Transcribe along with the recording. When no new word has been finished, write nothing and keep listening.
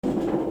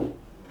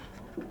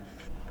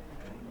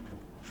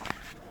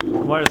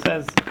Gemara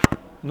says,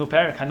 "Nu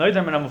perik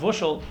hanoider men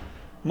amavushal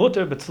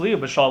muter betzli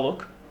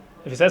b'shaluk."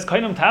 If he says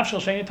kainam tavshel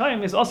sheni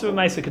time, is also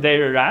b'maisa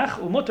kadeir rach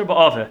umuter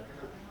ba'ave.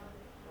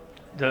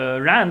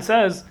 The Ran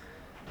says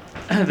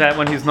that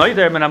when he's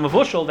noider men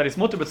amavushal, that he's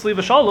muter betzli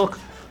b'shaluk.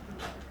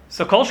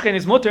 So kolshkein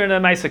is muter in a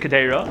maisa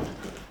kadeira.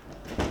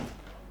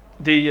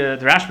 The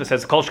Rashba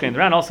says kolshkein. The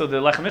Ran also the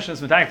Lechem Mishnah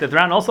is medayik that the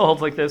Ran also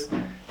holds like this.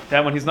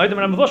 That when he's noider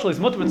men amavushal, he's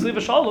muter betzli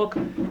b'shaluk.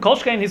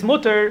 Kolshkein he's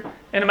muter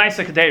in a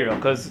maisa kadeira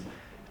because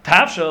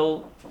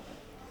tavshel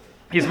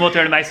he's muter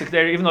in a maisa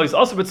kadeira even though he's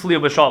also betzli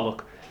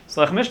b'shaluk.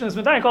 So Lechem Mishnah is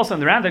medayik also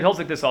in the Ran that holds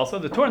like this also.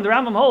 The Tur and the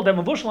Rambam hold that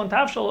mavushal and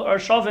tavshel are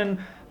shovin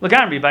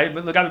legamri by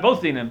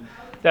both dinim.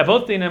 That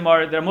both dinim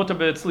are they're muter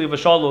betzli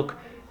b'shaluk.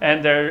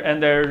 And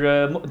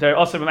they're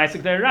also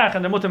b'maisik der rach,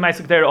 and they're muter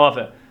b'maisik der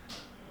ave.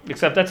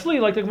 Except that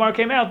tzli, like the Gemara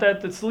came out,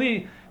 that the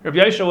tzli, Rabbi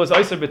Yosha was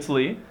oiser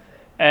b'tzli,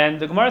 and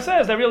the Gemara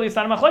says that really it's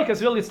not a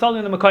machlokes, really it's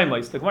telling in the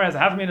mekaymos. The Gemara has a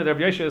half minute that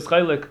Rabbi Yosha is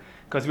chaylik,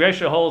 because Rabbi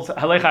Yosha holds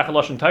halechach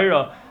haloshen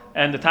Torah,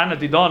 and the Tana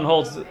Didon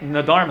holds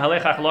Nedarim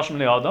halechach haloshen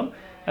le'adam,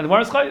 and the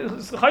Gemara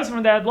is chayz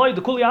from that loy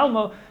the kuli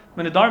alma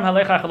when Nedarim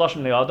halechach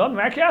haloshen le'adam.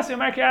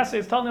 Markiasi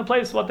is telling the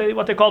place what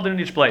they called it in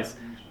each place.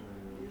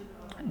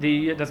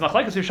 There's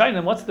machlekes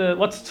Yishayim.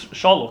 What's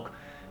shaluk?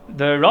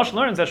 The Rosh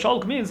learns that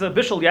shaluk means a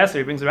bishul yeser.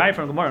 He brings a raya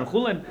from Gemara and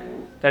Chulin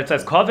that it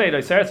says kaved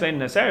oiseres vein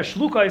neseres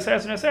shluka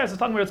oiseres neseres. It's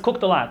talking about it's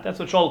cooked a lot. That's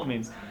what shaluk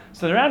means.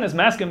 So the Ran is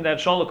masking that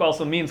shaluk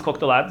also means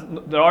cooked a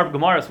lot. There are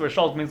Gemaras where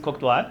shaluk means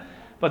cooked a lot,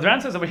 but the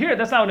Ran says over here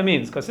that's not what it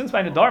means because since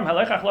by Nedarim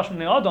halechach loshem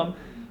ne'adam,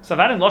 so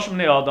vadim loshem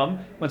ne'adam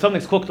when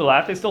something's cooked a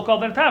lot they still call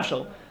that a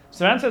tavshel.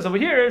 So the Ran says over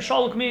here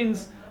shaluk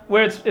means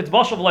where it's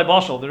bashal v'lay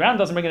bashal. The Ram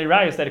doesn't bring any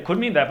rayas that it could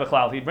mean that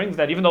b'chlal. He brings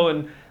that even though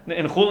in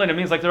Chulin it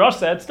means like the Rosh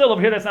said, still over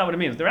here that's not what it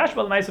means. The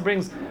Rashba L'maisa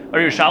brings or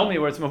Yerushalmi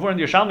where it's mavur in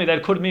the Yerushalmi that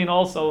it could mean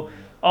also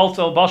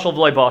bashal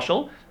v'lay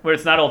bashal where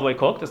it's not all the way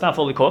cooked, it's not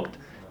fully cooked.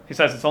 He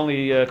says it's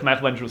only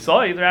k'mech ben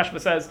drusoi. The Rashba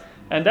says,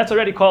 and that's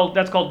called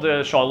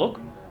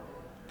shaluk.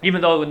 Even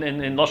though in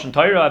Lashon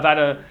Torah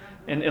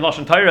in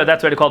Lashon Torah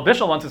that's already called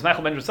bishul. Once it's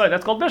mechel ben drusoi,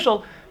 that's called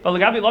bishul. But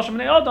l'gabi Lashon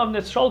b'nei adam,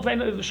 it's shaluk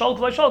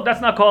v'lay shaluk. That's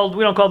not called.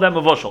 We don't call that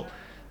mavushal.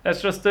 That's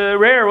just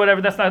rare or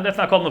whatever. That's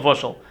not called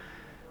mevushal.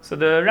 So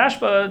the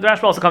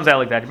Rashba also comes out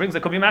like that. He brings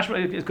it could be mashed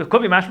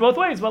both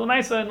ways. Well, the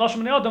Maisa and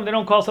Lashon B'nei Adam they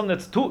don't call something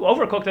that's too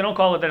overcooked. They don't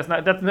call it that's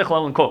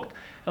nichlal and cooked.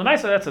 And the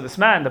Maisa that's the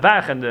Sman, the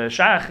Bach, and the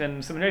Shach,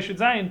 and Siman Reshut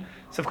Zayin,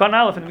 Sivkan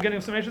Aleph in the beginning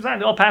of Siman Reshut Zayin.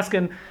 They all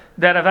paskin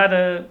that have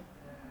had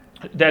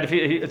that if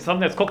it's something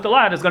that's cooked a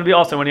lot is going to be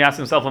also when he asks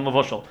himself a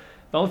mevushal.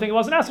 The only thing he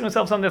wasn't asking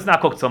himself something that's not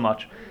cooked so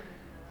much.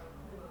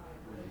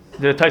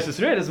 The Taisus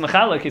Rid is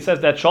mechalik. He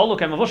says that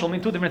shaluk and mavushal mean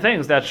two different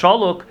things. That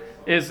shaluk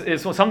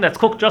is something that's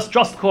cooked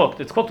just cooked.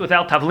 It's cooked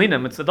without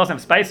tavlinim. It doesn't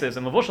have spices.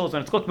 And mavushal is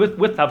when it's cooked with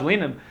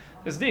tavlinim.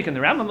 It's dik. And the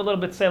Rambam a little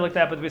bit say like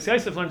that, but Bisi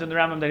Yosef learned in the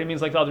Rambam that he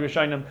means like the other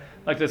Rishonim,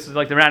 like this,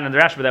 like the Ran and the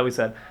Rashba that we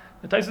said.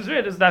 The Taisus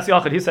Rid is das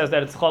Yachid. He says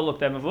that it's shaluk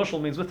that mavushal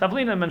means with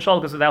tavlinim and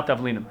shaluk is without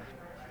tavlinim.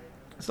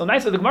 So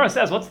nice. The Gemara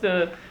says what's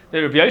the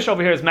Rabbi Yosha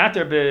over here is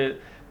matter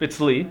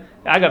Bitzli.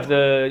 Agav,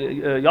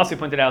 the Yossi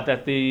pointed out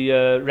that the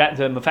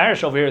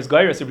Mefarish over here is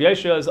Gairis. Rabbi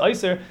Yosha is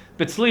Eiser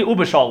Bitzli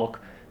Uba Shaluk.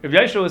 Rabbi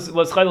Yosha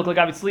was Chayluk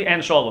Lagav Bitzli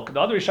and Shaluk. The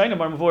other Rishayim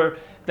are before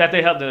that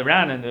they have the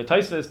Ran and the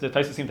Taisus. The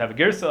Taisus seem to have a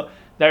Girsa.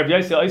 That Rabbi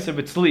Yosha Eiser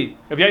Bitzli.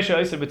 Rabbi Yosha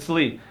Eiser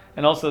Bitzli.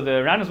 And also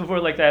the Ran is before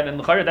like that. And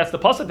the Chayr, that's the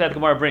pasuk that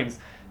Gemara brings.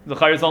 The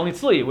Chayr is only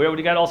Tzli. Where would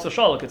you get also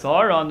Shaluk? It's a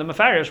Hara on the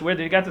Mefarish. Where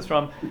did you get this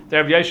from? The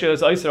Rabbi Yosha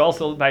is Eiser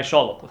also by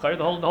Shaluk. The Chayr,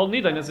 the whole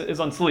Nidan is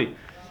on Tzli.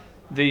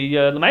 The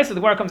Maisa the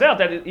Gemara comes out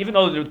that even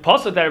though the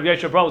pasuk that Rabbi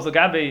Yosha brought was the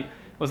Gabi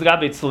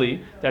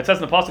Tzli, that says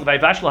in the pasuk by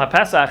Vashla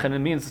HaPesach, and it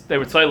means they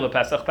were Tzli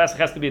Pesach. Pesach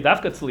has to be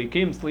Dafka Tzli,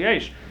 Kim Tzli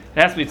Eish.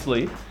 It has to be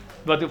Tzli.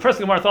 But the first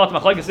Gemara thought the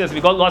Machlekes says if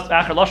you go Acher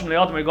Lashon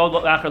Ne'adam or you go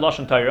Acher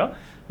Lashon Torah.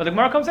 But the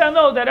Gemara comes out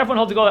no that everyone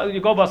holds you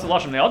go Bas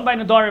Lashon Ne'adam by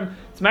Nedarim.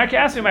 It's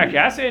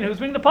Markiasi, and who's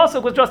bringing the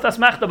pasuk was just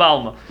Asmach the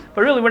Balma.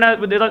 But really we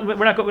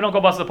don't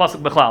go Bas the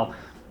pasuk Bechlal.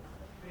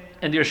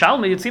 And the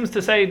Yerushalmi, it seems to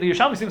say the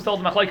Yerushalmi seems to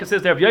hold the Machlekes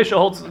says there. Yosha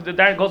holds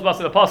there goes back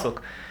to the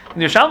pasuk. In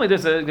the Yerushalmi, the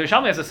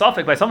Yerushalmi has a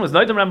suffix by someone who's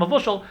noidim ram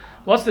mavushal.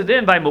 What's the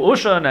din by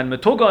mu'ushan and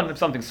metugan if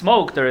something's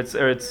smoked or it's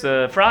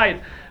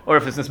fried or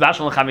if it's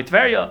nisbashal and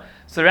chamitveria?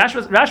 So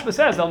Rashba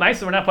says the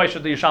Maisa we're not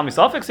paisha the Yerushalmi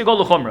suffix. You go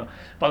l'chumra.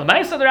 But the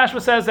Maisa the Rashba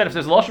says that if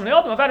there's lashon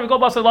ne'adam, we go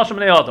back to lashon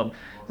ne'adam.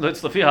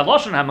 It's lefi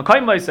halashon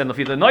hamakayimos and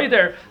lefi the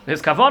noider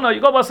his kavana.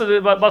 You go back to the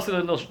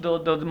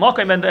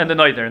makayim and the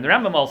noider. And the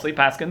Rambam also he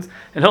paskins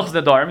in Hilchos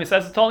Nedarim. He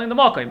says it's totally in the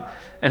makayim.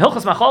 And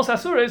Hilchos Machal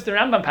Sasura is the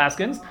Rambam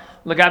paskins.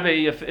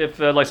 Lagabe if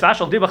like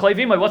special dibach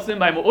levimai. What's the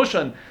by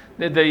mu'ushan?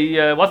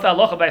 What's the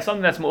halacha by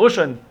something that's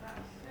mu'ushan?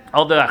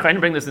 All the Achrayim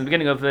bring this in the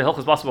beginning of the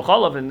Hilchos Bas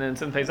B'cholav and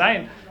Sim Pei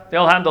Zayin. They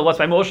all handle what's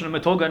by motion and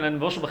Metugan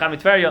and Voshel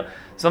B'chamitveria.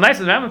 So nice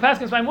the Rambam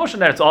Paskins by motion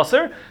that it's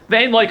Aser. They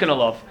ain't like an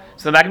alav.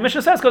 So the Maggid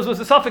Mishnah says because it was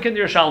the suffix in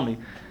the Yerushalmi.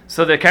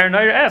 So the Karen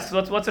Noyer asks,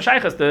 what's the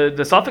shaykhs?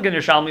 The suffix in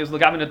Yerushalmi is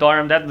L'gabi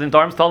Nedarim. That the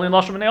Nedarim's totally in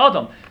Lashon B'nei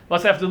Adam.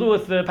 What's that have to do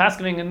with the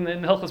Paskining in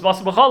Hilchos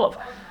Bas B'cholav?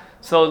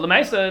 So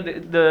L'maisa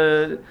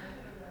the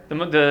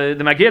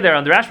Magir there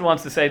on the Rashba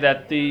wants to say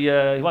that he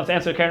wants to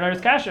answer Karen Noyer's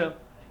kasha.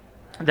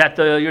 that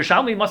the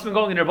Yerushalmi must have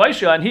been going in Rabbi,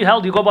 and he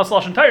held you go bas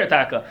lashon Torah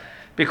taka.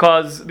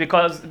 Because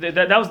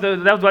that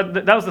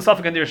was the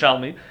suffix in the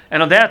Yerushalmi,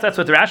 and on that's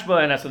what the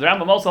Rashba and that's what the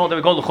Rambam also hold that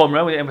we go to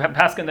Chumrah and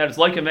paskin that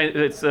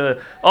it's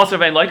also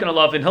vein like in a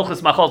love in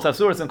Hilchas Machal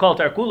Tzasuris and Kol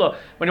Terkula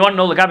when you want to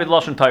know Lagabi the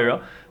Lashon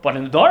Torah. But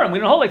in the Nedarim we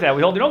don't hold like that.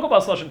 We hold you don't go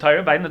bas Lashon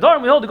Torah. But in the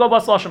Nedarim we hold to go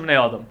bas Lashon Bnei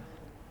Adam.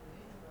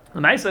 The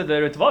Ma'aseh the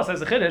Ritva says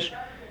the Chiddush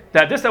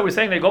that this that we're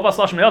saying they go bas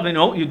Lashon Bnei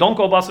Adam, you don't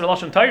go bas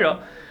Lashon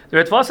Torah. The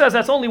Ritva says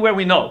that's only where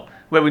we know.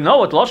 Where we know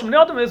what the Lashon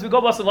Bnei Adam is, we go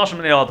bas Lashon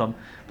Bnei Adam.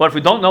 But if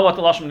we don't know what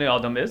the Lashon Bnei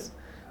Adam is,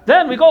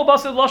 then we go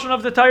bas Lashon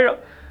of the Torah.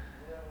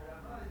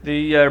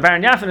 The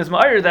Baron Yafin is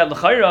ma'ir that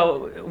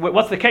l'chayra.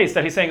 What's the case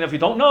that he's saying that if we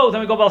don't know,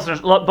 then we go bas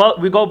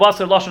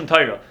Lashon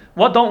Torah.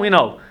 What don't we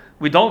know?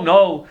 We don't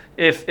know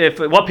if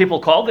what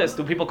people call this.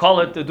 Do people call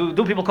it?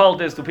 Do people call it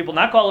this? Do people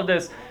not call it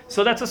this?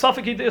 So that's a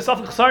suffix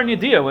chsar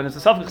nidiyah. When it's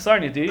a suffix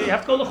chsar nidiyah, you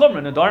have to go to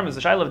chumrah. Nedarim is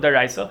a shayla of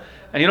deraisa,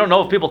 and you don't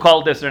know if people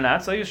call it this or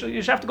not. So you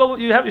should have to go.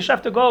 You have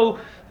to go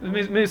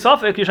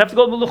misafik. You have to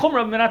go to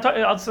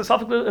chumrah.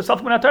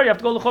 Suffix minatar. You have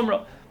to go to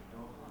chumrah.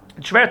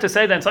 It's fair to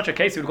say that in such a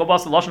case you would go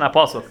bas lashon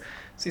apasuk.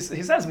 So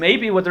he says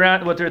maybe what the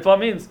Ritva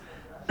means.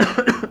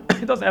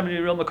 He doesn't have any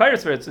real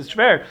makayos for it. It's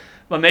fair,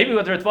 but maybe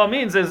what the Ritva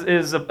means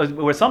is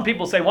where some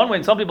people say one way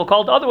and some people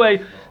call it the other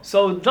way.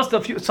 So just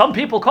some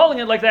people calling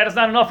it like that is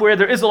not enough. Where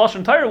there is a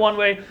lashon Torah one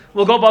way,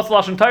 we'll go bas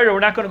lashon Torah. We're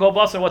not going to go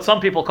bas what some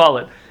people call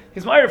it.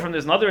 He's ma'ir from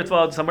this another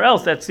Ritva somewhere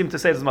else that seemed to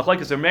say there's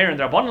machlokes or meir and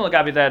Rabbanan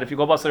lagabi that if you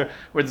go bas where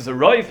there's a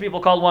roiv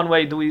people call one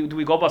way, do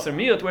we go bas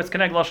miyut where it's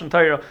connect lashon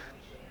Torah?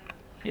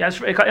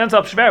 Yes, it ends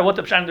up shver. What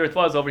the pshat the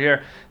Ritva is over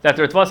here that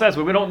the Ritva says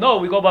where we don't know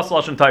we go bas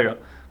lashon Torah.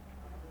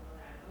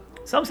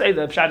 Some say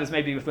the pshat is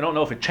maybe if we don't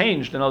know if it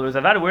changed. In other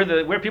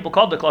words, where people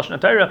called the lashon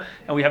Torah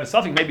and we have a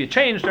suffix maybe it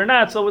changed or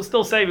not, so we'll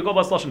still say we go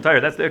bas lashon Torah.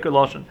 That's the ikar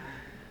lashon.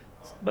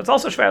 But it's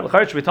also shver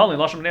l'chayr shvitali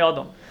lashon bnei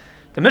adam.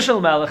 The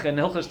Mishnah Melech in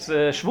Hilchas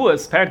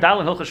Shavuos, Perak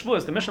Dal in Hilchas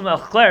Shavuos, the Mishnah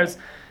Melech declares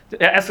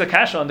Eska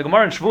Kasha on the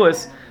Gemara in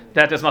Shavuos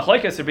that there's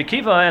machlokes Rabbi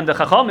Kiva and the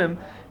Chachamim.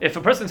 If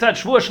a person said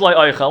Shavuos shloi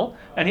oichel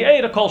and he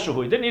ate a kol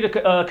shavu, he didn't eat a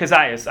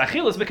kazayis.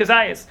 Achil is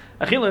b'kazayis.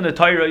 Achil in the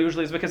Torah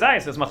usually is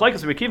b'kazayis. There's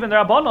machlokes Rabbi Kiva and the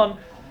Rabbanon.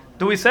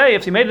 Do we say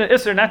if he made an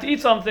isser not to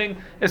eat something,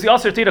 is he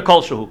also to eat a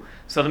kol shavu?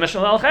 So the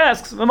Mishnah Melech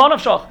asks, if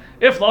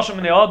lashon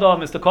bnei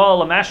adam is to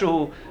call a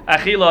mashu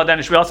achila, then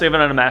it should be also even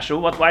on a mashu.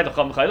 Why the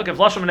chum chaylik? If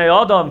lashon bnei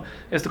adam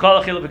is to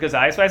call achila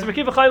b'kazayis, why is Rabbi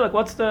Kiva chaylik?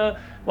 What's the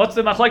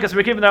machlokes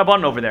Rabbi Kiva and the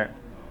Rabbanon over there?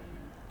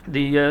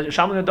 The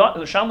Shamli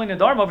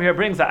Nedarim over here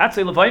brings the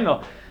Atzei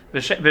Levaino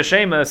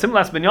B'Shem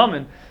Simlas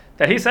Binyamin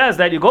that he says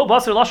that you go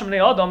basar lashon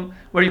bnei adam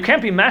where you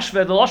can't be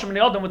mashveh the lashon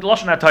bnei adam with the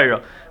lashon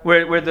HaTorah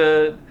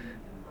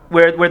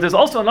where there's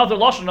also another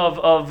lashon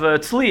of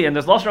tzli and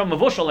there's lashon of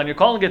mavushal and you're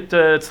calling it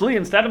tzli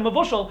instead of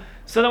mavushal.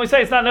 So then we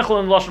say it's not nechol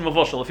in lashon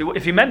mavushal.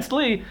 If he meant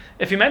tzli,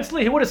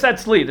 he would have said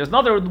tzli. There's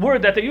another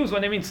word that they use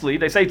when they mean tzli.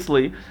 They say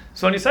tzli.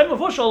 So when he said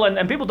mavushal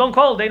and people don't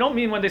call, they don't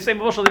mean when they say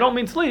mavushal, they don't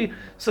mean tzli.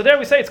 So there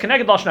we say it's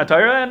connected lashon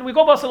HaTorah and we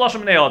go basar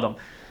lashon bnei adam.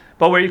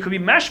 But where you could be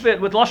mashbit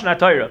with lashon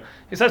HaTorah,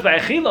 he says by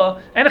achila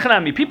and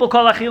echanami. People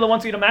call achila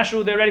once you eat a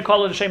mashu, they already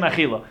call it a shem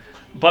achila.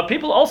 But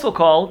people also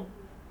call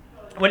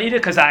when you eat a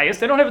kazayas,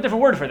 they don't have a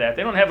different word for that.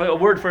 They don't have a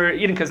word for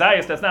eating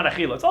kazayas that's not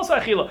achila. It's also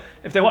achila.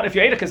 If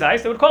you ate a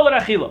kazayas, they would call it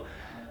achila.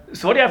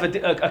 So what do you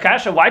have a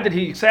kasha? Why did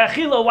he say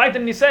achila? Why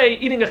didn't he say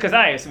eating a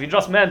kazayas?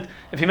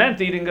 If he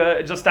meant eating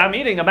just stop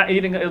eating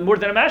more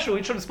than a mashu,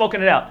 he should have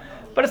spoken it out.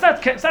 But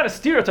it's not a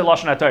steer to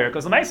lashon HaTorah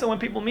because the ma'aseh when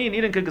people mean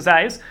eating a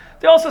kazayas,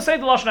 they also say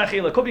the lashon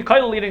achila. It could be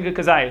kail eating a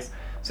kazayas.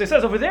 So he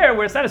says over there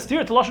where it's not a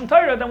steer to lashon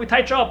Torah, then we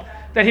touch up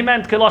that he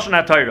meant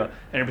lashon HaTorah.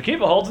 And Rabbi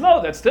Kiva holds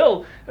no, that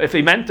still if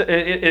he meant the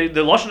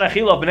lashon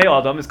achila of bnei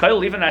adam is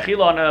kail even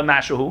achila on a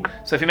mashu.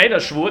 So if he made a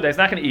shvu that he's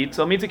not going to eat,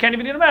 so it means he can't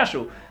even eat a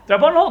mashu. The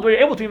Rabbanan hold we're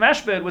able to be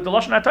mashbed with the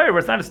lashon HaTorah where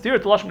it's not a steer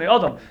to lashon bnei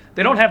adam.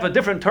 They don't have a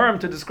different term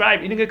to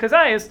describe eating a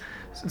kazayas.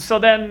 So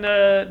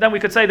then we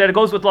could say that it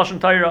goes with lashon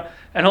Torah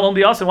and he'll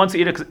only be also once he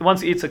eats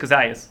a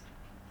kazayas.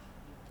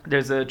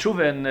 There's a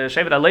tshuva in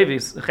Shevet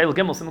HaLevi's Chel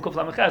Gimel Simon Kuf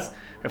Lameches.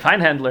 Rav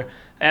Heinhandler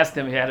asked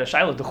him. He had a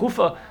shiloh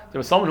dechufa. There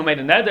was someone who made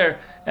a neder,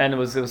 and it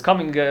was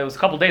coming. It was a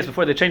couple of days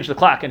before they changed the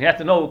clock, and he had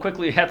to know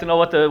quickly. He had to know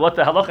what the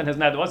halach in his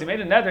neder was. He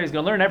made a neder. He's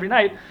going to learn every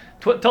night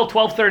till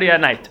 12:30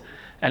 at night.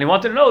 And he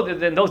wanted to know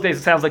that in those days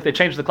it sounds like they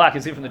changed the clock.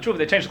 You see from the truth,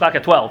 they changed the clock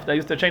at 12. They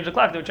used to change the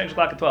clock, they would change the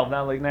clock at 12.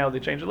 Now they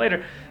change it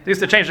later. They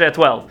used to change it at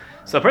 12.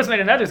 So a person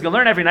made a nether, he's going to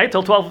learn every night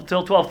till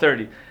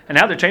 12:30. And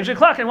now they're changing the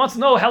clock and wants to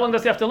know how long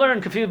does he have to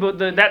learn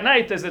that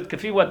night. Is it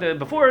kafi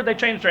before they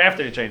changed or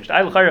after they changed?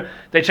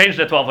 They changed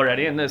at 12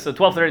 already, and so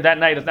 12:30 that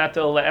night is not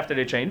till after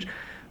they change.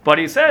 But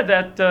he said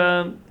that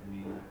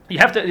you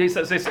have to. He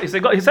says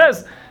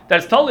that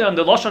it's totally on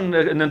the lashon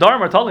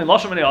Nedarim or totally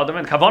lashon bnei adam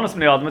and kavanas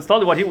bnei adam. It's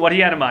totally what he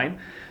had in mind.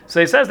 So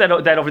he says that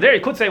over there he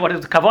could say what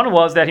his kavanah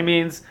was, that he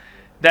means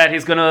that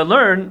he's going to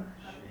learn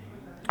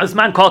This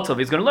man Kotzov,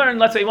 he's going to learn.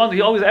 Let's say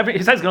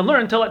he says he's going to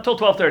learn till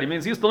 12:30.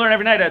 Means he used to learn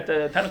every night at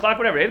 10 o'clock,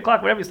 whatever, 8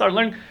 o'clock, whatever. He started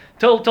learning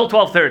till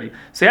 12:30.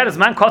 So he had his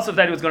man Kotzov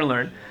that he was going to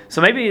learn.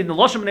 So maybe in the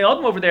Loshem Bnei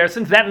Adam over there,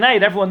 since that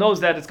night everyone knows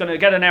that it's going to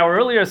get an hour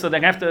earlier, so they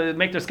have to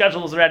make their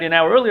schedules already an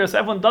hour earlier. So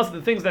everyone does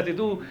the things that they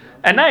do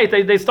at night.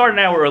 They start an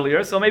hour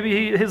earlier. So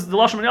maybe the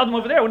Loshem Bnei Adam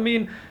over there would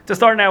mean to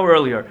start an hour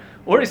earlier.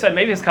 Or he said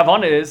maybe his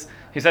kavanah is,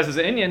 he says as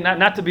an Indian,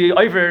 not to be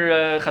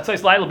over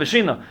chatzos laila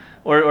b'shina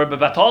or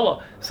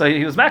bebatala. So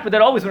he was back, but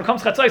that always when it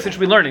comes to chatzos, he should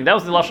be learning. That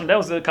was the lashon, that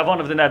was the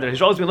kavanah of the neder. He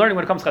should always be learning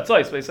when it comes to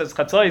chatzos. But he says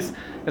chatzos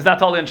is not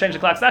totally and change the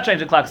clock. It's not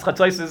changing the clock.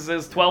 Chatzos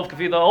is 12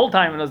 kafi the whole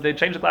time, and as they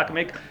change the clock and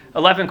make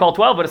 11 call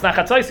 12, but it's not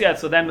chatzos yet.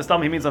 So then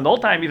mistam he means on the whole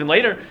time. Even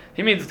later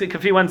he means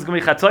kafi when it's going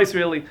to be chatzos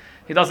really.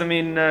 He doesn't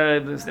mean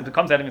if it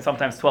comes out. I mean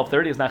sometimes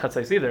 12:30 is not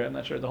chatzos either. I'm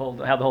not sure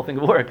how the whole thing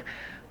will work,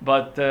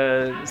 but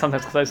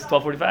sometimes chatzos is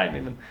 12:45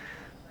 even.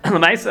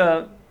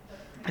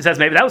 He says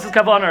maybe that was his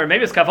kavanah, or maybe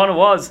his kavanah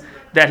was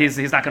that he's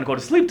not going to go to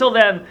sleep till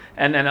then,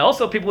 and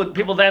also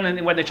people then, and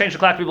when they change the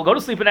clock, people go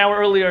to sleep an hour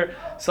earlier.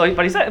 So,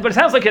 but it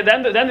sounds like at the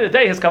end of the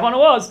day, his kavanah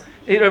was.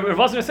 It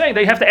wasn't saying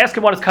they have to ask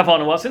him what his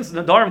kavanah was, since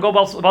the Nedarim go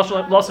baser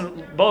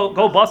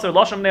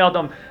loshem bnei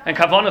adam and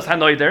kavanas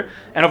hanoider,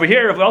 and over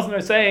here, it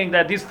wasn't saying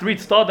that these three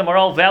stadim are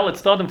all valid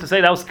stadim to say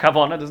that was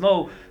kavanah. There's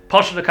no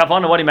Pasha the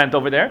Kavana, what he meant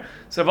over there.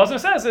 So Vazner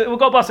says it will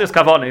go Basar's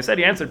Kavana. He said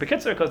he answered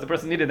Bekitzer because the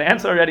person needed the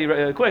answer already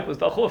quick. It was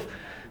Dachuf.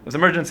 It was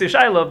emergency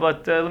Shaila,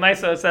 but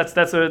Lemaisa, that's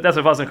where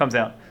Vazner comes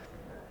out.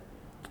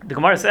 The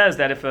Gemara says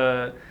that if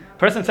a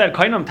person said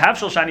Kainam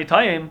Tavshel Shani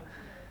Tayim,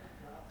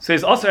 so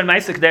he's also a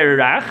Maisik Der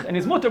Rach, and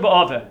he's Mutter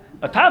Ba'ave.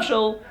 A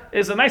Tavshel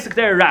is a Maisik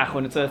Der Rach.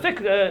 When it's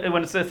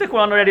a thick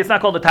one already, it's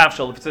not called a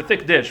Tavshel. If it's a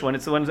thick dish, when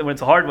it's a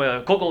hard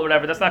kugel or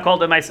whatever, that's not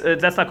called the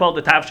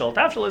Tavshel.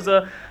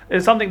 Tavshel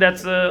is something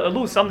that's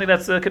loose, something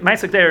that's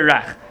Maisik Der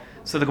Rach.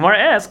 So the Gemara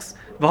asks,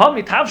 V'had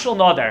mitavshel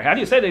nadar. How do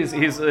you say that he's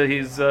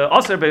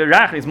aser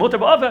be'rach, he's muter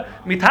ba'ave,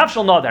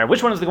 mitavshel nadar?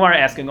 Which one is the Gemara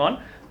asking on?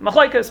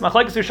 Machlaikas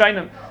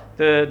Rishainim.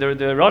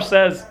 The Rosh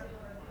says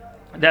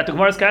that the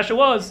Gemara's kasha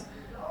was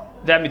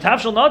that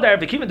mitavshel nadar,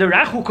 v'kim the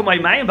rachu kumay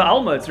mayim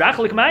ba'alma, it's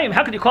rachlik mayim.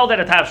 How could you call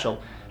that a tavshel?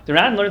 The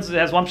Ran learns it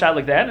has one shot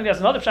like that, and he has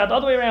another shot the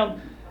other way around.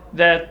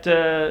 That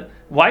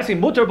why is he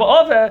muter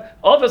ba'ave?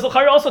 Ave is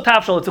also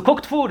tavshel. It's a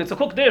cooked food. It's a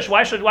cooked dish.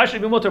 Why should he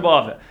be muter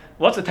ba'ave?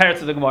 What's the teretz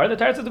of the Gemara? The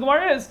teretz of the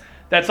Gemara is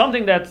that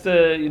something that's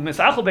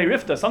misachel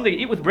be'rifta, something you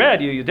eat with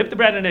bread. You dip the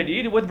bread in it. You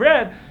eat it with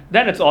bread.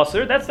 Then it's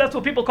aser. That's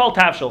what people call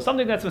tavshel.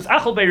 Something that's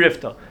misachel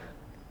be'rifta.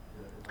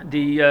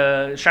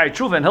 The Shari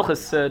Truva and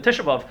Hilchas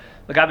Tisha B'av,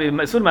 the Gabi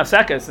Mesud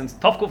Mafseka, since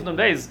Tov Kufnum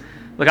days,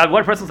 the Gabi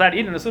what a person's allowed to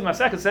eat in Mesud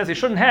Mafseka says he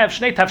shouldn't have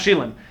shnei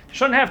tavshilim. He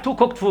shouldn't have two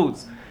cooked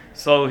foods.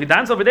 So he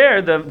dance over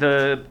there.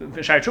 The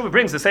Shari Truva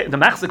brings the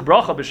machzik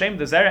bracha b'shem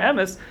the zera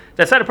emes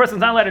that said a person's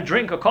not allowed to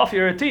drink a coffee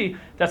or a tea.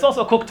 That's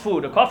also cooked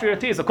food. A coffee or a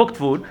tea is a cooked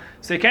food,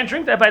 so you can't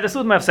drink that by the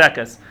Sud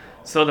Mafsekas.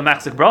 So the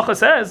machzik bracha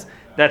says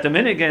that the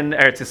minig in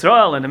Eretz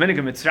Yisrael and the minig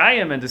in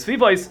Mitzrayim and the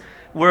Svivois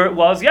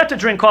was yet to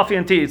drink coffee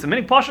and tea. So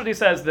minig Pashut, he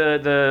says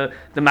the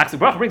Machzik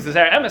Bracha brings the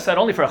Zera Emes said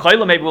only for a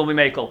chayla maybe will be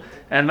makel.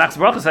 And Machzik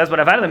Bracha says what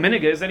I've added the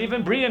minig is that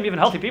even Briam, even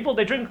healthy people,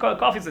 they drink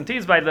coffees and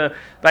teas by the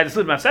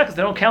Sud Mafsekas.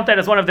 They don't count that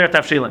as one of their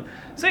tafshilim.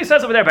 So he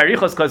says over there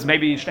Barichos because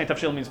maybe Shnei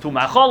Tafshil means two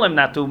macholim,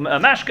 not two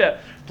mashke.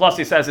 Plus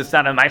he says it's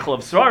not a Michael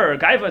of Srar or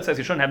Gaiva. It says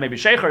you shouldn't have maybe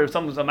Sheikher. If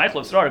someone's a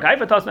Michael of Srar or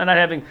Gaiva, not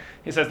having.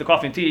 He says the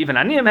coffee and tea even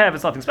Aniyim have.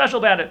 It's nothing special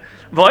about it.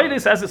 Void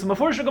says it's a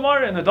Mefurish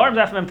Gemara in the Darm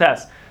Zafmem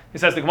Test. He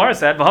says the Gemara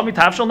said V'hami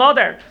Tavshel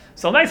Nader.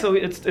 So nice. So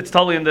it's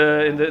totally in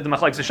the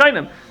Machlaik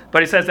Zeshainim.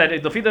 But he says that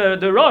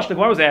the Rosh the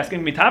Gemara was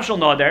asking Mitavshel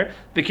Nader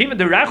became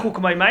the Rachu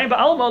K'may Mayim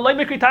Ba'alma Lay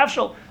Mikri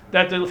Tavshel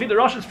that the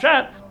Rosh's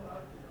chat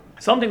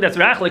something that's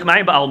Rachlik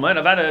Mayim Ba'alma and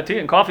Avada tea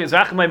and coffee is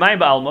Rachlik Mayim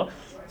Ba'alma.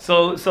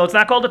 So it's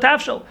not called a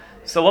Tavshel.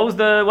 So what's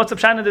the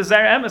pshat in the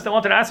Zera Emes? They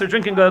wanted to ask her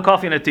drinking a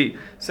coffee and a tea.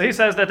 So he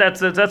says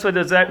that's why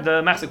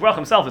the Machzik Brach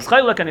himself is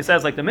chaylik, and he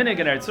says like the minig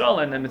in Eretz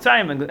Yisrael and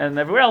Mitzrayim and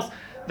everywhere else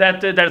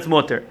that it's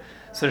mutter.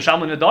 So the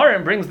Shalman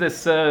Nedarim brings the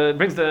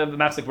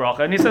Machzik Bracha,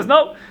 and he says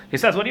no. He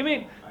says, what do you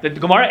mean? The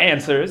Gemara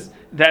answers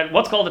that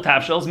what's called a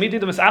tafshel is midi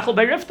the misachel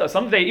beirifta.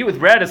 Something they eat with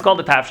bread is called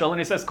a tafshel, and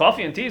he says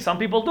coffee and tea. Some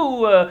people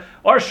do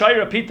or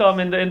shayra pitam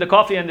in the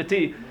coffee and the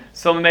tea.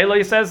 So Mela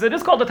he says it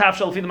is called a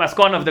tafshel for the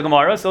maskon of the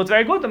Gemara. So it's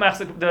very good what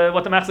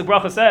the Machzik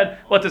Bracha said,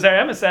 what the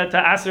Zera Emes said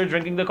to aser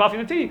drinking the coffee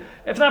and the tea.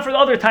 If not for the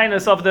other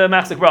tinus of the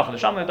Machzik Bracha, the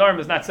Shalman Nedarim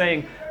is not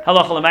saying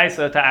halacha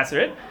lemaisa to aser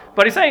it.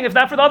 But he's saying if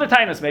not for the other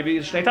tinus, maybe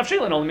shnei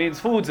tafshilin only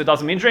means foods. It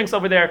doesn't mean drinks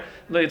over there.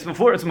 It's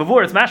mavur, it's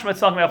mashma. It's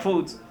talking about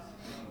foods.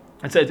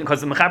 It says because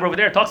the mechaber over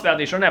there talks about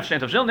they shouldn't have shnei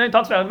tafshilin. Then he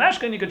talks about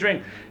mashka and you could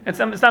drink. It's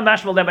not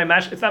mashma then by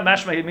mash. It's not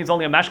mashma. It means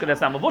only a mashka that's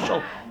not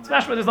mavushal. It's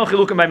mashma. There's no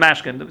chilukim by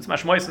mashka. It's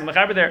mashmois and the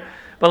mechaber there.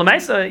 But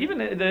lemaisa even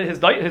his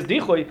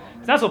dichui,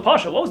 it's not so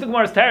pasha. What was the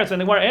Gemara's teretz?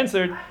 And the Gemara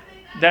answered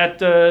that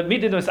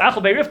midin was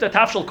achal beirifta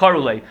tafshel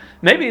karule.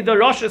 Maybe the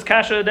Rosh's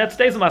kasha that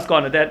stays in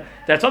maskana that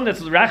something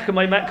that's rach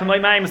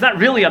k'mayim is not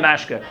really a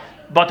mashka.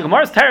 But the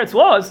Gemara's teretz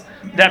was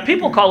that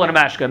people call it a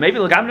mashka. Maybe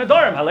l'gam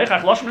nedarim,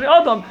 halechach loshon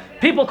adam.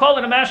 People call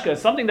it a mashka.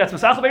 Something that's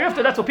mesachel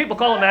be'rifta. That's what people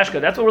call a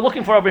mashka. That's what we're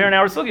looking for over here in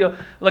our sugya,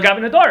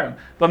 l'gam nedarim.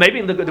 But maybe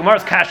the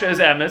Gemara's kasha is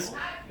emes,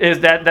 is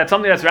that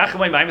something that's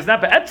rachamay ma'im is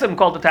not be'etzim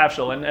called the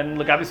tafshel, and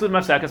l'gabi sud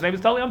mafsekas maybe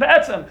it's totally on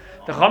be'etzim.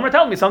 The chachamim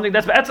tell me something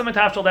that's be'etzim and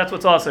tafshel. That's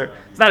what's aser.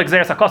 It's not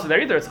exeres hakasa there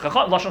either. It's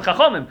lashon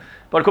chachamim,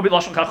 but it could be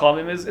lashon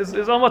chachamim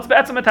is on what's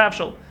be'etzim and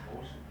tafshel.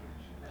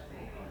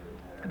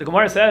 The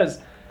Gemara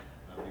says.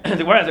 The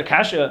Gemara has a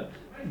kasha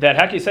that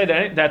how can you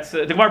say that's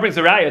the Gemara brings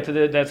a raya to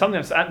that something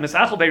that's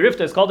misachel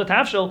be'rifta is called a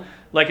tafshel,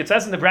 like it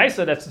says in the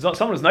brisa that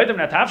someone who's nedarim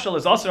that tafshel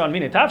is also on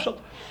mini tafshel,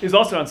 he's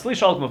also on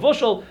slishal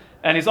mavushal,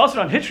 and he's also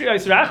on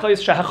hitriyos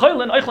rachos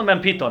shahachoylin oichlin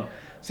mem piton.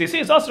 So you see,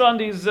 it's also on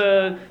these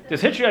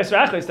hitriyos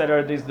rachos that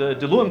are these the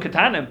deluim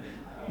ketanim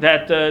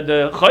that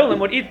the choylim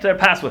would eat their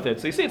pass with it.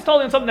 So you see, it's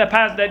totally in something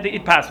that they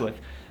eat pass with.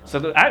 So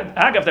the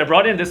Agav they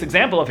brought in this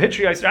example of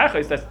hitriyos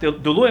rachos that's the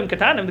deluim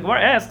ketanim. The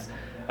Gemara asks.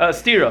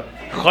 Stira.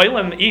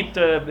 Cholim eat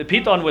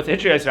piton with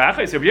hitriyos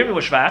rachos. Rabbi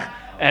was shvach,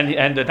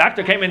 and the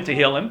doctor came in to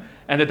heal him,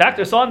 and the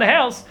doctor saw in the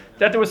house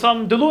that there was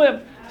some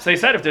deluim. So he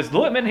said, if there's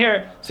deluim in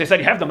here, so he said,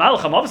 you have the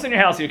malachim obviously in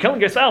your house. You're killing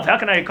yourself. How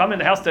can I come in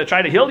the house to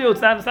try to heal you?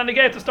 It's not the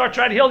gate to start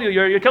trying to heal you.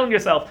 You're killing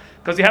yourself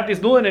because you have these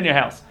deluim in your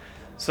house.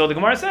 So the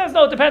Gemara says,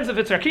 no, it depends if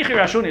it's rakichi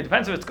rashuni. It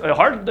depends if it's a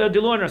hard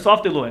deluim or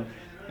soft deluim.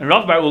 And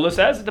Rav Bar Ula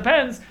says it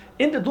depends.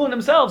 In the deluim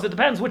themselves, it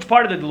depends which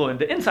part of the deluim.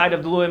 The inside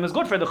of the deluim is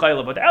good for the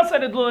chayla, but the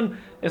outside of the deluim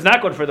is not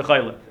good for the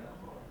chayla.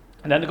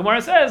 And then the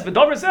Gemara says,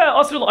 "V'dover zeh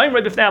asur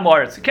l'oimrei b'fnei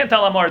amaretz." You can't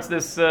tell amaretz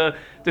this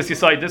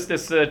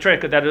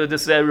trick that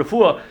this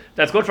refuah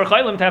that's good for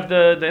chaylim to have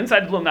the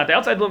inside deluim, not the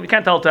outside deluim. You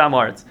can't tell it to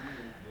amaretz.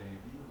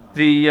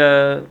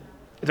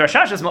 The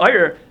Rashash is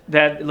ma'ir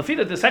that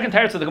lefida the second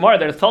teretz of the Gemara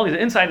that is telling you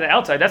the inside and the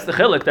outside. That's the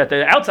chilik that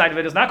the outside of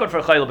it is not good for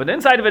chayla, but the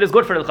inside of it is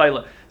good for the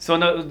chayla. So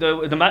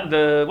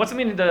the what's the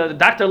meaning? The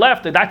doctor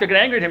left. The doctor got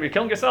angry at him. You're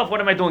killing yourself. What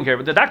am I doing here?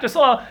 But the doctor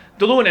saw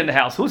deluin in the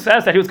house. Who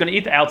says that he was going to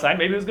eat the outside?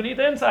 Maybe he was going to eat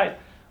the inside.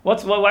 Why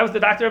was the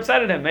doctor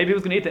upset at him? Maybe he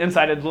was going to eat the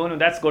inside of the deluin, and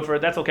that's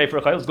okay for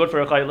a chayla. It's good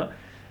for a chayla.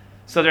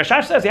 So the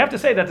Rashash says you have to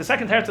say that the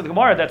second teretz of the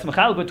Gemara that's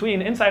mechal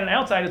between inside and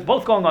outside is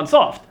both going on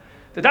soft.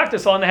 The doctor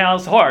saw in the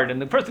house hard, and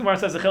the first Gemara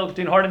says the chiluk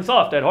between hard and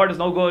soft. That hard is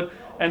no good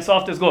and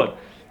soft is good.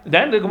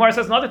 Then the Gemara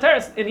says another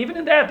teretz, and even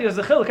in that there's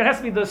a chiluk. It has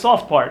to be the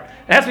soft part.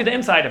 It has to be the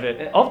inside of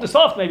it. Of the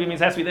soft maybe means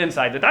it has to be the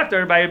inside. The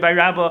doctor by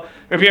Rabbi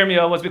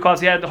Yirmiyah was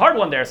because he had the hard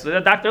one there, so the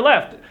doctor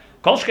left.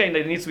 Kolshkein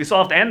that needs to be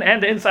soft and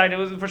the inside. It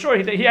was for sure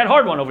he had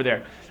hard one over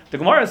there. The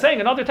Gemara is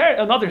saying another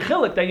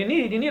chiluk that you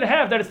need to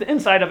have that it's the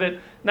inside of it,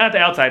 not the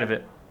outside of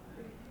it.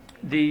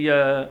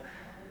 The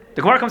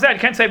Gemara comes out. You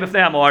can't say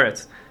b'fnei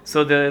ha'maretz.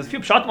 So there's a few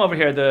pshatim over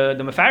here. The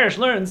Mefarish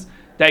learns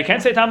that you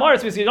can't say tamaretz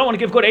because you don't want to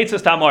give good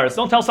eitzes tamaretz.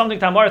 Don't tell something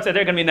tamaretz that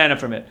they're going to be nana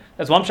from it.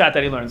 That's one pshat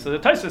that he learns. So the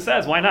Tosfos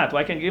says, why not?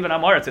 Why can't you give an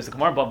amaretz? It's a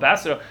Gemara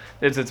Basra.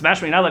 It's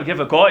mashma. You're not allowed to give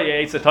a goy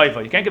eitzah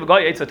toiva. You can't give a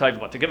goy eitzah toiva.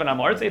 But to give an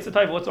amaretz eitzah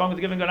toiva, what's wrong with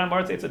giving an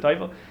amaretz eitzah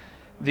toiva?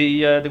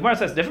 The Gemara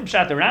says different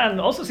pshat. The Ran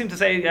also seems to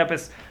say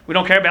we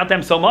don't care about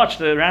them so much.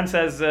 The Ran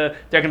says they're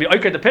going to be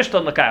oiker the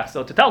pishton lekach.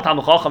 So to tell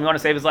Talmud Chacham you want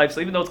to save his life,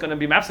 so even though it's going to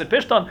be mafsid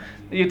pishton,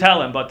 you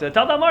tell him. But to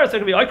tell them they're going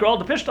to be oiker all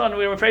the pishton.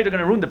 We're afraid they're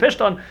going to ruin the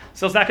pishton,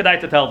 so it's not kedai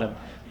to tell them.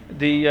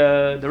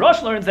 The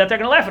Rosh learns that they're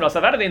going to laugh at us.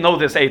 How do they know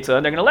this eitzah?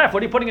 And they're going to laugh.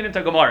 What are you putting it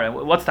into Gemara?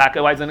 What's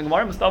taka? Why is it in the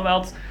Gemara? Mustav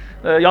else.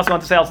 You also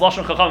want to say als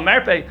lashon chacham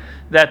merpei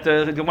that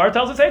the Gemara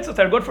tells us eitzah.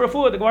 They're good for a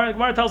food. The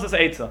Gemara tells us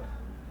eitzah.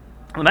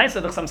 The nice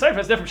the Chassam Sofer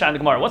is different from the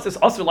Gemara. What's this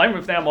asur laim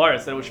rifnei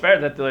ha'maretz? That it was fair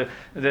that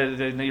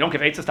you don't give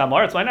eitzahs to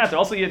ha'maretz. Why not? They're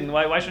also yidden.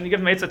 Why shouldn't you give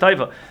them eitzah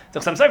taiva?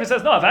 The Chassam Sofer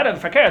says no. I've had it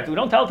for care. We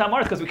don't tell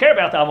ha'maretz because we care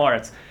about the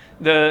ha'maretz.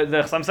 The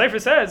Chassam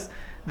Sofer says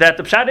that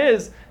the pshat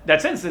is that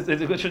since it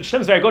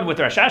seems very good with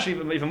the Rashash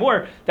even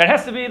more, that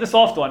has to be the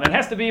soft one. It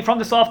has to be from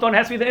the soft one. It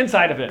has to be the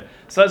inside of it.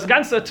 So it's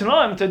ganze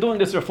tanoim to doing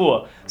this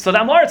refuah. So the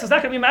Amaretz is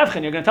not going to be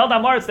mavchin. You're going to tell the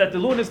Amaretz that the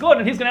loon is good,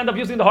 and he's going to end up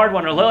using the hard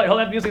one, or he'll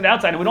end up using the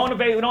outside. And we don't want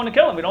to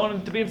kill him. We don't want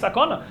him to be in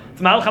sakona.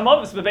 It's ma'al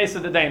chamavis the base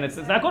of the day, and it's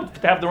not good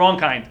to have the wrong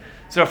kind.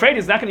 So you're afraid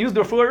he's not going to use the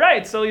refuah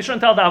right. So you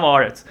shouldn't tell the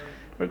Amaretz.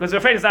 Because you're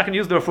afraid he's not going to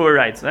use the refuah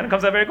right. So then it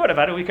comes out very good.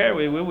 How do we care?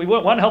 We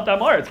want to help the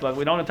Amaretz, but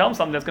we don't want to tell him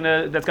something that's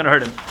going to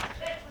hurt him.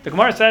 The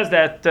Gemara says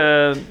that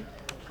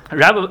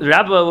Rabbi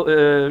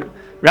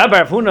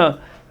Rav Huna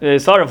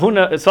saw Rav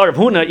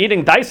Huna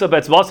eating daisa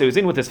betzvasi. He was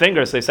eating with his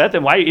fingers. So they said to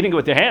him, "Why are you eating it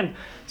with your hand?"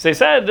 So they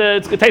said,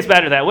 "It tastes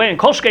better that way." And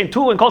kolshkein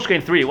 2 and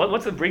kolshkein 3.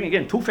 What's it bringing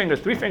in? 2 fingers,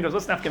 3 fingers.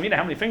 What's nafkamina?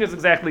 How many fingers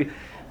exactly?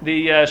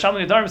 The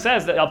Nedarim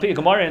says that Al Pi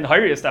Gemara in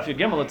Hariyas Daf Yud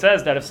Gimel it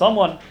says that if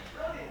someone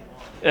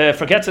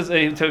forgets his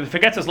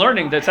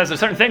learning, that says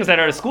there's certain things that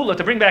are a school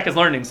to bring back his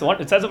learning. So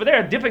it says over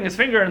there, dipping his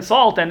finger in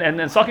salt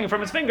and sucking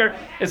from his finger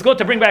is good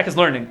to bring back his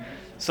learning.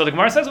 So the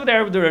Gemara says over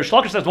there, the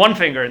Shlokish says 1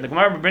 finger, and the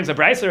Gemara brings a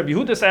brayser. Rabbi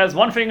Yehuda says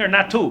 1 finger,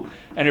 not 2,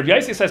 and Rabbi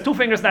Yossi says 2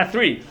 fingers, not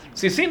 3.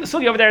 So you see in the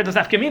sugi over there, there's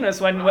nafkaminas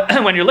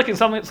when you're licking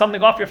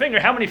something off your finger,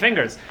 how many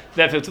fingers?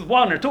 That if it's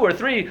 1 or 2 or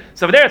 3.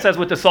 So over there it says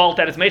with the salt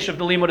that it's meshav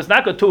the limud, it's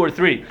not good 2 or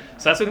 3.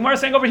 So that's what the Gemara is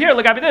saying over here.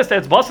 Look at this, that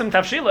it's Boehm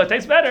tafshila, it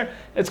tastes better.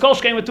 It's kol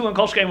shkein with 2 and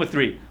kol shkein with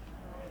 3.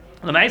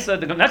 The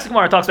next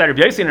Gemara talks about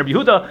Rabbi Yossi and Rabbi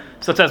Yehuda.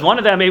 So it says one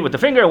of them ate with the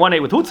finger, one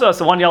ate with hutzah.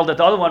 So one yelled at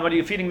the other one, "What are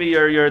you feeding me?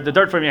 The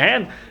dirt from your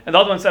hand?" And the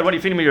other one said, "What are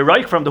you feeding me? Your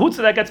reich from the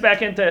hutzah that gets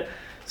back into it."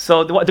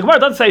 So the Gemara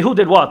doesn't say who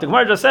did what. The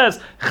Gemara just says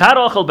chad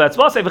ochel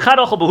betzvasei v'chad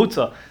ochel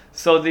behutzah.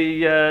 So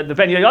the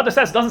Ben Yehoyada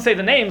says doesn't say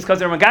the names because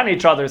they're megana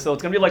each other. So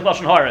it's going to be like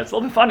lashon hara. It's a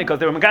little bit funny because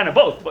they were megana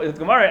both. But the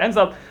Gemara ends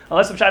up,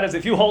 unless the pshat is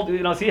if you hold,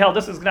 see how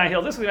this is going to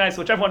heal, this is nice.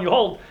 So whichever one you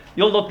hold,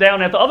 you'll look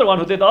down at the other one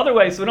who did the other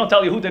way. So we don't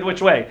tell you who did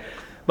which way.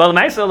 Well, the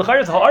Ma'aseh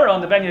l'chayr is ha'ara on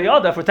the Ben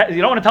Yehoyada.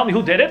 You don't want to tell me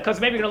who did it because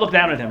maybe you're going to look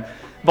down at him.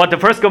 But the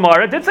first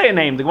Gemara did say a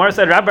name. The Gemara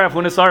said Rabbi Rav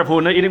Huna saw Rav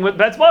Huna eating with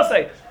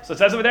betzvasei. So it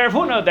says over there Rav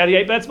Huna that he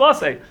ate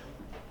betzvasei.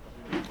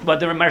 But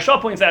the Maharsha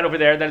points out over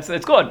there that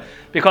it's good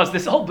because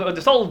this whole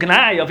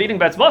gnai of eating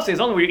betzvasei is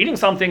only when you're eating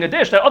something, a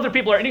dish that other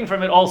people are eating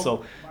from it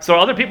also. So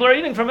other people are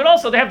eating from it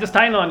also. They have this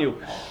time on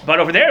you. But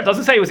over there it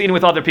doesn't say he was eating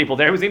with other people.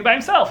 There he was eating by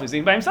himself. He was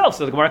eating by himself.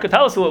 So the Gemara could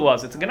tell us who it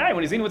was. It's a gnai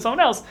when he's eating with someone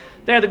else.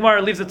 There the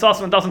Gemara leaves it sauce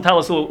and doesn't tell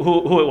us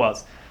who it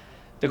was.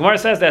 The Gemara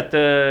says that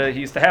he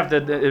used to have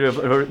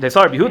they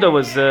saw Rabbi Yehuda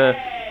was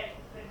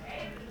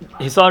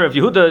he saw Rabbi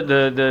Yehuda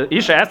the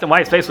Isha asked him why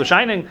his face was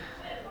shining.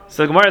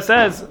 So the Gemara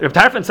says, Reb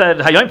Tarfon said,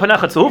 Hayoim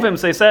panachat zuhuvim.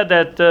 So he said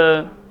that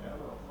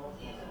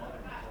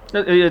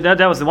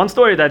was the one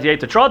story that he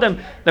ate to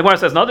Trodim. The Gemara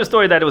says another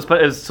story that it was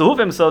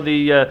zuhuvim. So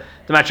the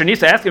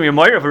matronisa asked him, "You're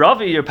moyer of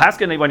Ravi, you're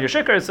paskin when you're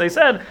shikar." So he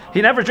said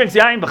he never drinks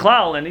yain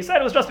b'chlal, and he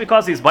said it was just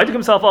because he's biting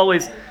himself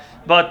always.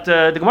 But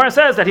the Gemara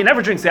says that he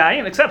never drinks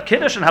yain except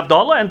kiddush and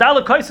havdalah and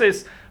dalet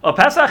kaisis of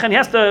Pesach, and he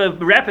has to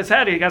wrap his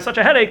head. He has such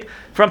a headache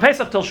from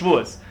Pesach till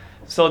Shavuos.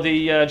 So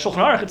the Shulchan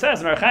Aruch, it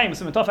says in Archaim,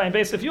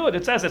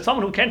 it says that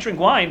someone who can't drink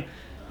wine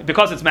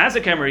because it's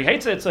mazikim or he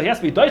hates it, so he has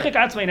to be doichik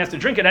atzmei and has to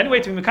drink it anyway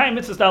to be mekayim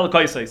mitzvahs dalet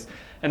kaisis.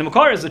 And the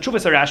Makar is the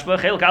Chuvas Arashba,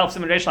 Chelik Aleph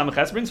Siman Reish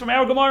Lameches, brings from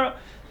our Gemara.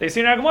 They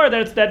see in our Gemara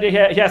that he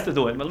has to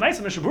do it. But the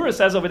Ma'aseh Mishabura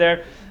says over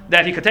there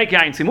that he could take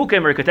Yain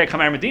Tzimukim or he could take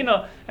Chamar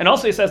Medina, and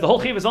also he says the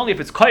whole chiv is only if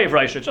it's Kayev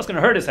Reish, it's just going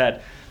to hurt his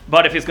head.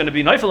 But if he's going to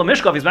be Neufel or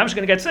Mishkov, he's going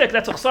to get sick,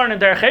 that's a Chsarn and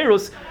Derech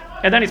Cherus,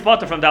 and then he's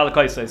potter from Dalet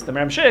Kaisis. The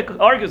Ramshik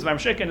argues,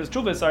 Ramshik in his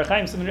Chuvas,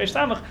 Archaim Siman Reish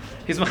Samach,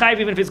 he's Mechayiv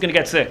even if he's going to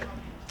get sick.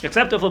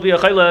 Except if it'll be a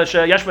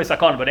Chayla Yesh Bei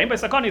Sakon, but Ein Bei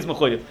Sakon he's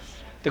Mechuyev.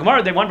 The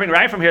Gemara, they want to bring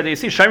Rai from here. They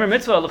see Shomer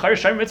Mitzvah, L'chayr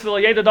Shomer Mitzvah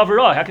Yeda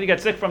Davara. How can you get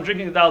sick from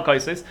drinking the Dal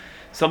Kaisis?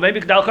 So maybe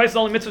Dal Kaisis is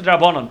only Mitzvah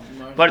Drabanon,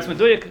 but it's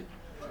Meduyik.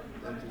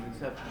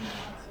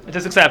 It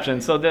is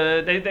exception. So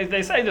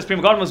they say this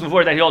Prima Gadol was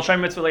before that he holds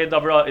Shomer Mitzvah Yeda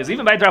Davara is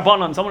even by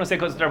Drabanon. Someone will say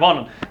because it's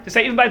Drabanon. They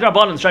say even by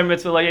Drabanon Shomer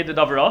Mitzvah Yeda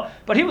Davara,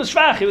 but he was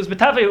Shvach. He was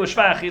Betave. He was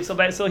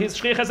Shvach. So he's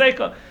Shchich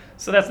Hazeka.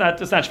 So that's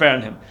not fair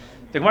on him.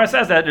 The Gemara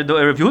says that Rav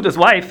Yehuda's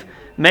wife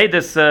made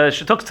this,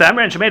 she took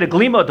tzamer and she made a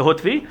glima to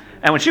hutvi,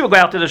 and when she would go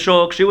out to the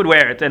shuk, she would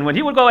wear it. And when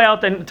he would go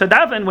out and to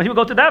daven, when he would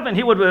go to daven,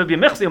 he would be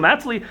mechzi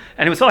umatzli,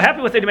 and he was so happy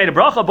with it, he made a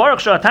bracha, baruch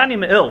sha'atani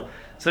me'il.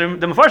 So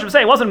the Mefarshim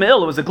say it wasn't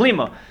me'il, it was a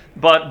glima.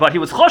 But he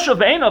was choshev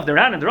ve'enov, the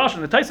Ran and the Rosh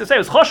and the Taisa say it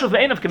was choshev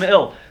ve'enov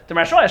k'me'il. The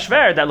Maharsha is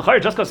shver that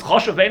l'chayr just goes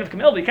choshev ve'enov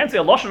k'me'il, but you can't say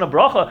a lashon of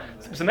bracha,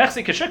 it's a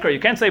mechzi k'shikr, you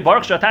can't say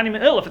baruch sha'atani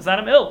me'il if it's not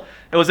a me'il.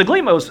 It was a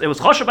glima, it was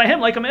choshev by him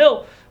like a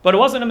me'il, but it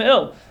wasn't a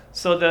me'il.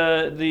 So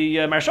the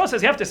Maharsha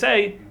says you have to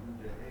say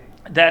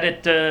that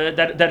it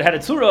had a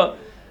tzura.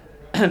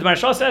 The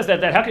Maharsha says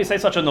that how can you say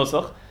such a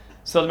nusach?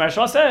 So the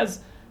Maharsha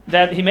says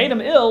that he made him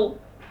ill,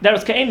 that it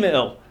was kein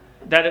me'il.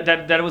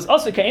 That it was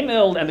also kein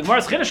me'il, and the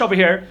Gemara's chiddush over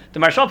here, the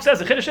Maharsha says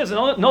the chiddush is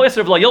no isser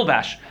of la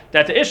yilbash,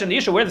 that the ish and the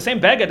isha wear the same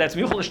beged that's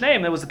miyuchel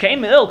l'shneim. It was the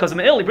kein me'il because the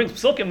me'il he brings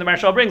psukim. The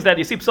Maharsha brings that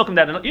you see psukim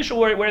that an isha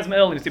wears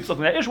me'il and you see psukim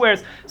that ish wears.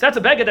 So that's a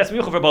beged that's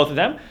miyuchel for both of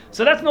them.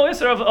 So that's no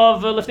isser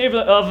of lefnei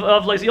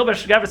of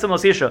yilbash gavrisim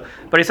los isha.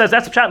 But he says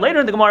that's a chat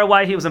later in the Gemara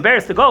why he was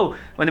embarrassed to go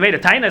when they made a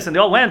tainus and they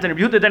all went and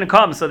Rabbi Yehuda didn't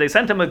come, so they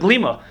sent him a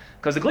glima.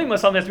 Because the glima is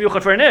something that's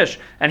miyuchad for an ish,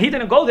 and he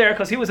didn't go there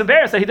because he was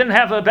embarrassed that he didn't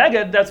have a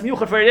beged that's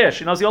miyuchad for an ish.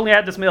 He only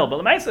had this meal. But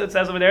the Maisa it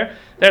says over there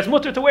that it's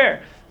mutter to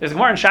wear. There's a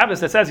Gemara in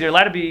Shabbos that says you're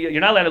not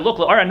allowed to look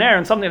l'ara ner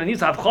and something that needs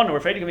to have chon. We're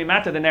afraid you're going to be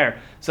matter than ner.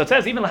 So it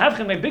says even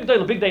l'havchin may big day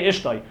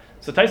ishtai.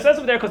 So Tais says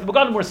over there because the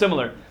begadim were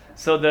similar.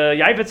 So the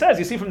Yaivet says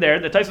you see from there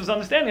the Tais was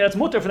understanding that's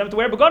mutter for them to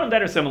wear begadim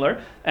that are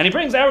similar, and he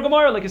brings our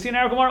Gemara like you see in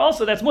our Gemara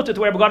also that's mutter to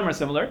wear begadim are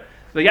similar.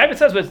 The Yaivet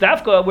says with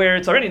Dafka where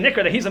it's already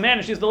nicker that he's a man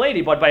and she's the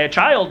lady, but by a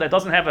child that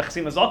doesn't have a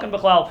chesima zokan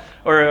b'chlal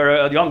or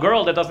a young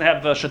girl that doesn't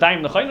have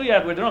shadayim nechaynu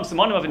yet, where they don't have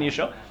simonim of an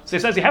isha. So he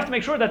says you have to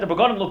make sure that the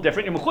begadim look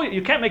different.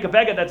 You can't make a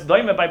beged that's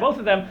doime by both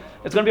of them.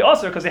 It's going to be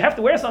osir because they have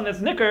to wear something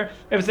that's nicker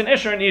if it's an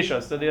isha or an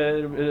isha. So the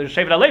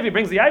Shevet Alevi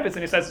brings the Yaivet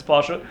and he says it's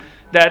pasha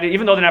that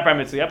even though they're not bar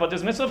mitzvah yet, but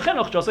there's mitzvah of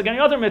chinuch just like any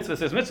other mitzvah.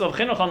 There's mitzvah of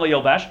chinuch on lo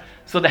yilbash.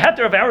 So the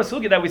heter of our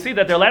sugi that we see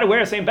that they're allowed to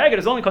wear the same beged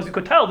is only because you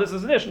could tell this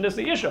is an ish and this is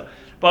the isha.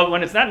 But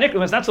when it's not nicker,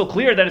 when it's not so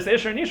clear that it's the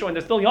isha and isha when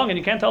they're still young and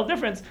you can't tell the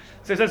difference,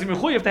 so he says you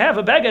have to have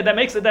a beged that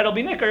makes it that'll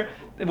be nicker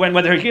when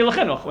they're gil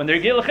chinuch. When they're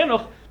gil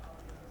chinuch,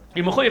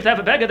 you have to have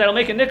a beged that'll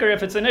make it nicker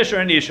if it's an isha or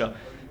an isha.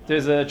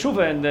 There's a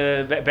tshuva in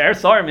the Be'er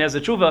Sarim. He has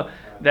a tshuva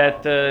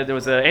that there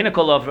was an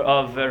enikol of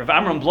Rav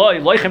Amram Bloy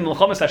loichem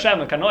l'chomas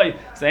Hashem a kanoi.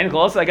 So the enikol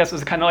also I guess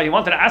was a kanoi. He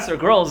wanted to ask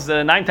girls,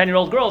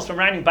 9-10-year-old girls from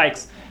riding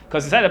bikes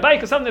because he said a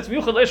bike is something that's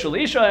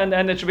miyuchel isha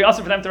and it should be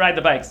awesome for them to ride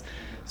the bikes.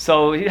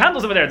 So he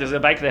handles over there. There's a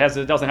bike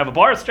that doesn't have a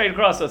bar straight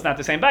across, so it's not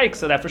the same bike.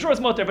 So that for sure is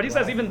mutter. But he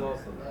says even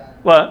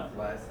what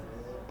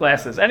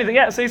glasses, anything.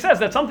 Yeah. So he says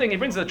that something. He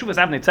brings the Chuvas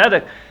Avnei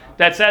Tzedek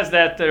that says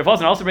that Rav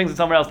Osner also brings it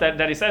somewhere else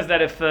that he says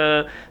that if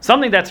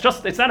something that's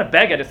just it's not a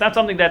beged, it's not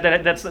something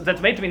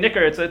that's made to be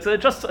nicker. It's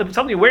just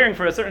something you're wearing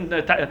for a certain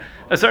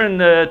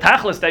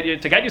tachlis that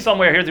to get you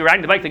somewhere. Here's you're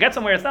riding the bike to get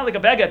somewhere. It's not like a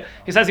beged.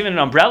 He says even an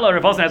umbrella.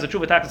 Rav Osner has a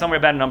Chuvah tachlis somewhere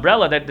about an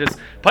umbrella that there's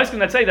poskim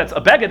that say that's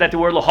a beged that they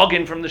were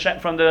lahagin from the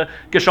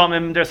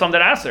geshamim. There's some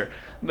that aser.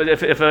 But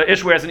if a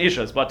ish wears an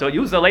ishas, but to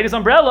use the lady's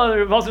umbrella,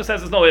 Rav Osner says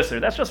there's no isser.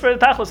 That's just for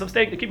the tachlis of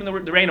keeping the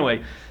rain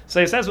away.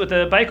 So he says with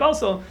the bike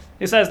also,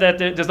 he says that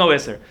there's no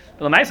isser.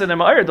 But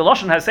the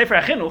Lashon has Sefer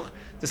HaChinuch.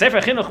 The Sefer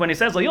HaChinuch, when he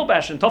says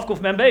L'Yilbash and Tovkuf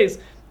Mem Beis,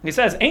 he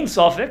says Ein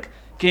Sofik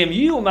Ki Im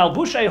Yiu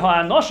Malbushei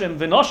HaAnoshim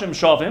V'Noshim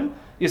Shavim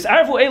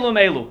Yisarvu Elum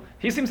Elu.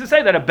 He seems to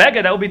say that a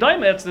beged that will be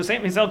daima, it's the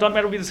same. He's not talking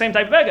about it will be the same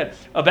type of beged.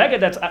 A beged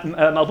that's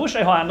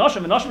Malbushei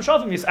HaAnoshim V'Noshim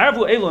Shavim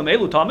Yisarvu Elum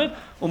Elu Tamid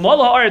U'Mol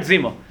HaAretz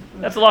Zimo.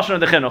 That's the Lashon of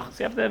the Chinuch.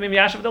 So you have to be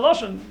miyash of the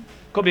Lashon.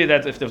 Could be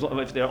that if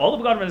they're all of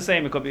the government the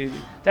same, it could be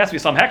there has to be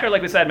some hecker,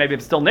 like we said. Maybe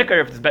it's still nicker.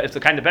 If it's the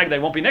kind of bag they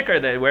won't be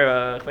nicker. They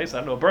wear a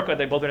burqa.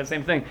 They both wear the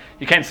same thing.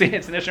 You can't see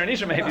it's an isha and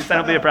isha. Maybe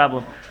that'll be a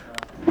problem.